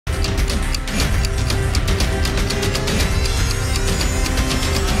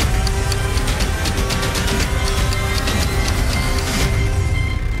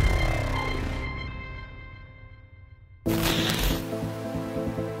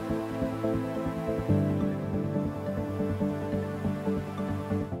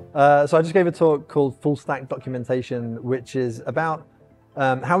So I just gave a talk called Full Stack Documentation, which is about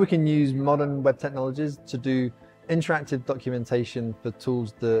how we can use modern web technologies to do interactive documentation for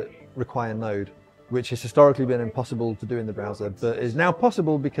tools that require Node, which has historically been impossible to do in the browser, but is now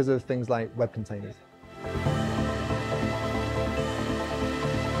possible because of things like web containers.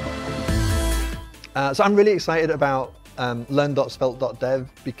 So I'm really excited about learn.svelte.dev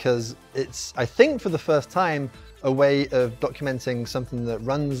because it's, I think for the first time, a way of documenting something that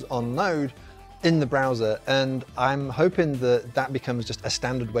runs on Node in the browser. And I'm hoping that that becomes just a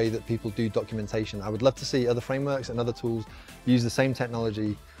standard way that people do documentation. I would love to see other frameworks and other tools use the same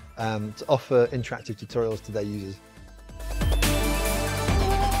technology to offer interactive tutorials to their users.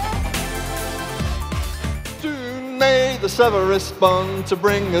 Soon may the server respond to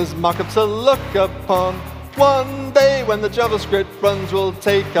bring us markup to look upon. One day when the JavaScript runs, we'll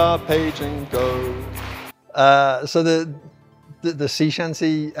take our page and go. So the sea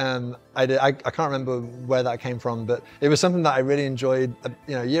shanty, I can't remember where that came from, but it was something that I really enjoyed.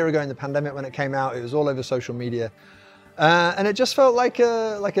 A year ago in the pandemic when it came out, it was all over social media, and it just felt like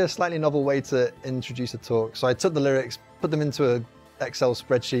a slightly novel way to introduce a talk. So I took the lyrics, put them into an Excel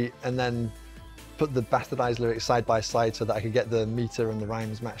spreadsheet, and then put the bastardized lyrics side by side so that I could get the meter and the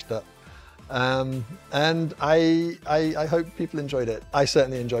rhymes matched up. And I hope people enjoyed it. I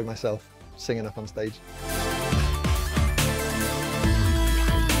certainly enjoyed myself singing up on stage.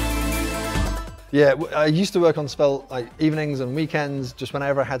 Yeah, I used to work on Svelte like evenings and weekends, just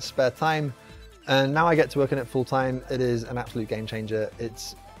whenever I had spare time. And now I get to work on it full time. It is an absolute game changer.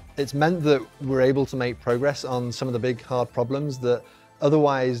 It's meant that we're able to make progress on some of the big hard problems that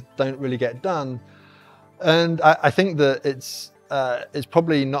otherwise don't really get done. And I think that it's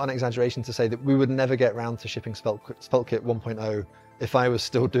probably not an exaggeration to say that we would never get around to shipping SvelteKit 1.0 if I was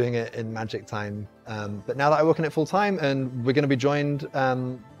still doing it in magic time. But now that I work on it full time, and we're going to be joined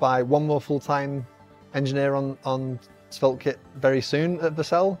by one more full-time engineer on SvelteKit very soon at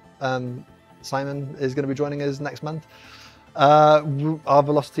Vercel. Simon is going to be joining us next month. Our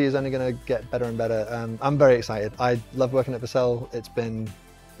velocity is only going to get better and better. I'm very excited. I love working at Vercel. It's been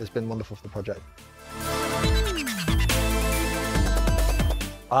wonderful for the project.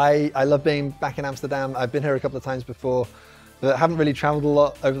 I love being back in Amsterdam. I've been here a couple of times before, but haven't really traveled a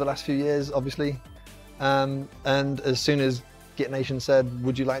lot over the last few years, obviously. And as soon as JSNation said,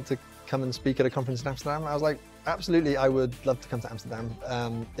 would you like to come and speak at a conference in Amsterdam? I was like, absolutely, I would love to come to Amsterdam.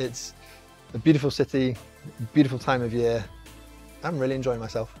 It's a beautiful city, beautiful time of year. I'm really enjoying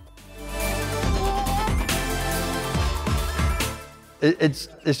myself. It's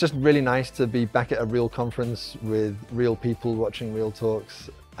just really nice to be back at a real conference with real people watching real talks.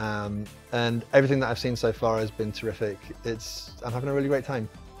 And everything that I've seen so far has been terrific. I'm having a really great time.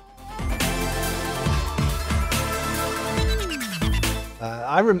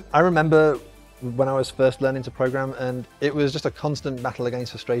 I remember when I was first learning to program, and it was just a constant battle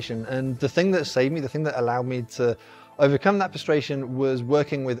against frustration. And the thing that saved me, the thing that allowed me to overcome that frustration was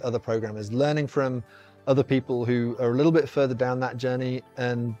working with other programmers, learning from other people who are a little bit further down that journey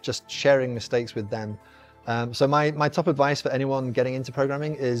and just sharing mistakes with them. So my top advice for anyone getting into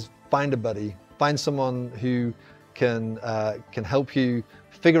programming is find a buddy, find someone who can help you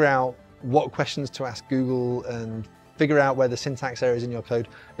figure out what questions to ask Google and figure out where the syntax errors in your code.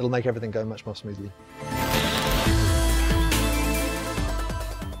 It'll make everything go much more smoothly.